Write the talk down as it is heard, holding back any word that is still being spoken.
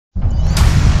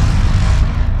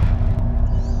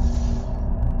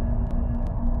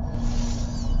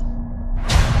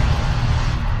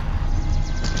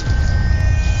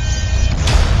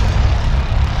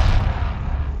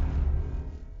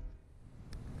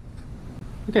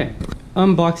Okay,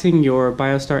 unboxing your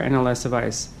Biostar-NLS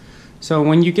device. So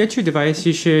when you get your device,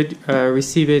 you should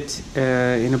receive it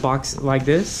in a box like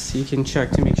this. You can check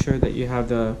to make sure that you have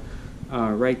the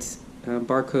right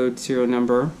barcode serial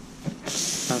number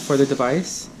for the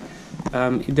device.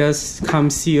 It does come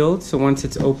sealed, so once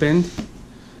it's opened,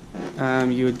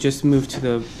 you would just move to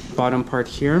the bottom part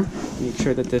here. Make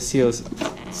sure that the seals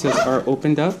are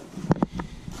opened up.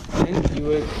 Then you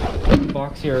would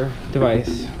unbox your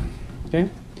device. Okay,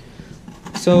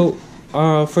 so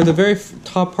for the very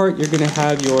top part, you're going to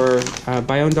have your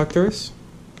bioinductors.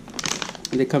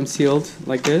 They come sealed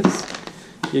like this.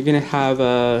 You're going to have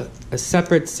a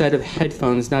separate set of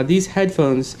headphones. Now these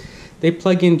headphones, they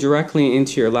plug in directly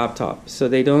into your laptop, so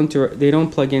they don't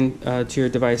plug in to your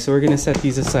device. So we're going to set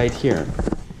these aside here.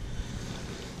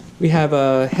 We have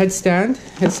a headstand.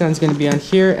 Headstand's going to be on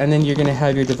here, and then you're going to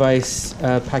have your device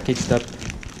packaged up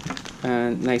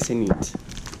nice and neat.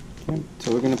 Okay.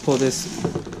 So we're going to pull this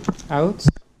out,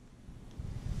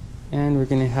 and we're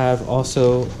going to have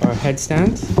also our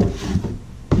headstand.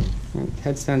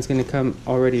 Headstand's going to come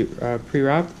already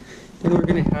pre-wrapped. Then we're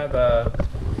going to have a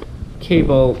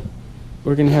cable.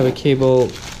 We're going to have a cable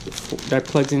that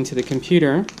plugs into the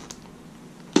computer.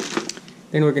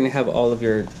 Then we're going to have all of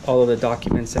the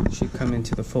documents that should come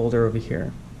into the folder over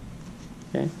here.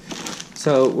 Okay,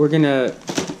 so we're gonna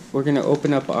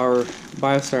open up our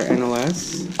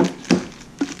Biostar-NLS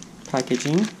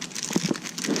packaging.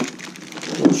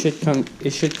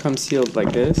 It should come sealed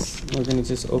like this. We're going to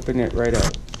just open it right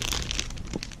out.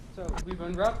 So we've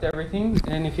unwrapped everything,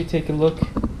 and if you take a look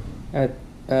at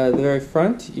the very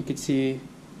front, you can see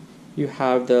you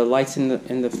have the lights in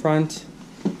the front,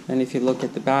 and if you look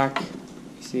at the back,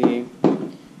 you see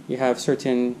you have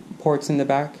certain ports in the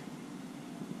back.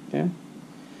 Okay,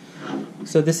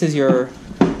 so this is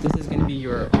going to be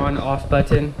your on-off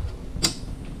button.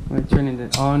 I'm going to turn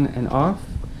it on and off.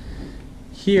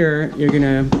 Here you're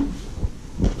going to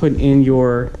put in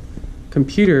your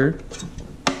computer,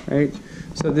 right?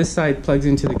 So this side plugs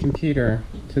into the computer.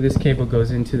 So this cable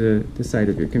goes into the side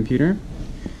of your computer.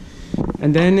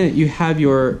 And then you have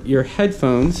your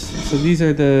headphones. So these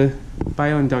are the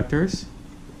bioinductors.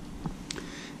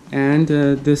 And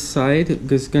this side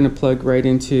is going to plug right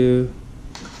into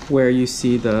where you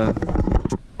see the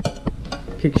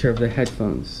picture of the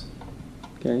headphones.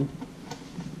 Okay,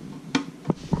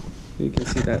 you can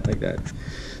see that like that.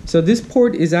 So this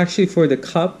port is actually for the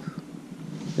cup.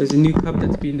 There's a new cup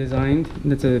that's being designed,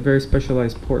 and that's a very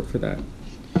specialized port for that.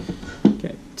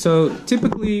 Okay, so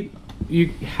typically you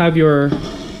have your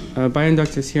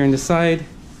bioinductors here on the side,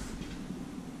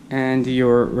 and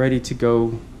you're ready to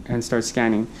go and start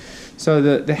scanning. So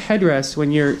the headrest,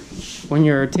 when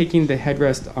you're taking the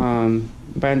headrest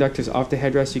bioinductors off the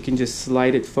headrest, you can just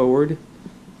slide it forward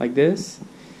like this,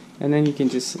 and then you can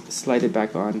just slide it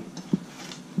back on.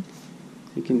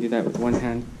 You can do that with one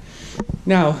hand.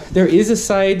 Now there is a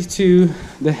side to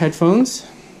the headphones.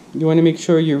 You want to make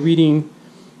sure you're reading.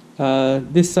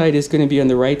 This side is going to be on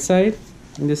the right side,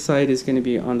 and this side is going to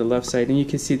be on the left side, and you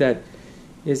can see that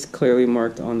is clearly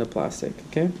marked on the plastic.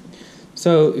 Okay,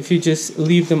 so if you just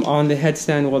leave them on the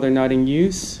headstand while they're not in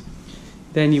use,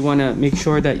 then you want to make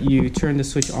sure that you turn the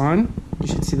switch on. You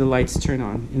should see the lights turn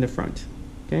on in the front.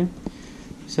 Okay,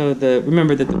 so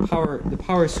remember that the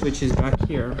power switch is back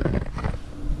here,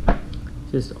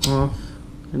 just off,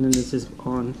 and then this is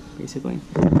on basically,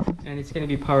 and it's going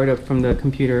to be powered up from the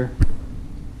computer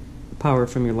power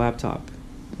from your laptop.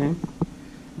 Okay,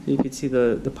 so you can see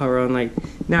the power on light.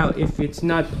 Now if it's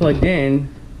not plugged in,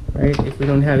 right, if we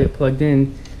don't have it plugged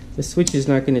in, the switch is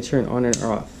not going to turn on and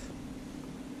off.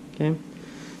 Okay,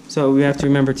 so we have to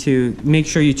remember to make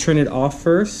sure you turn it off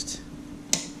first,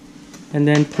 and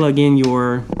then plug in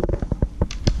your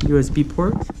USB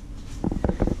port,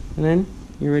 and then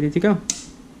you're ready to go.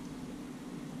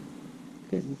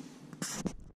 Good.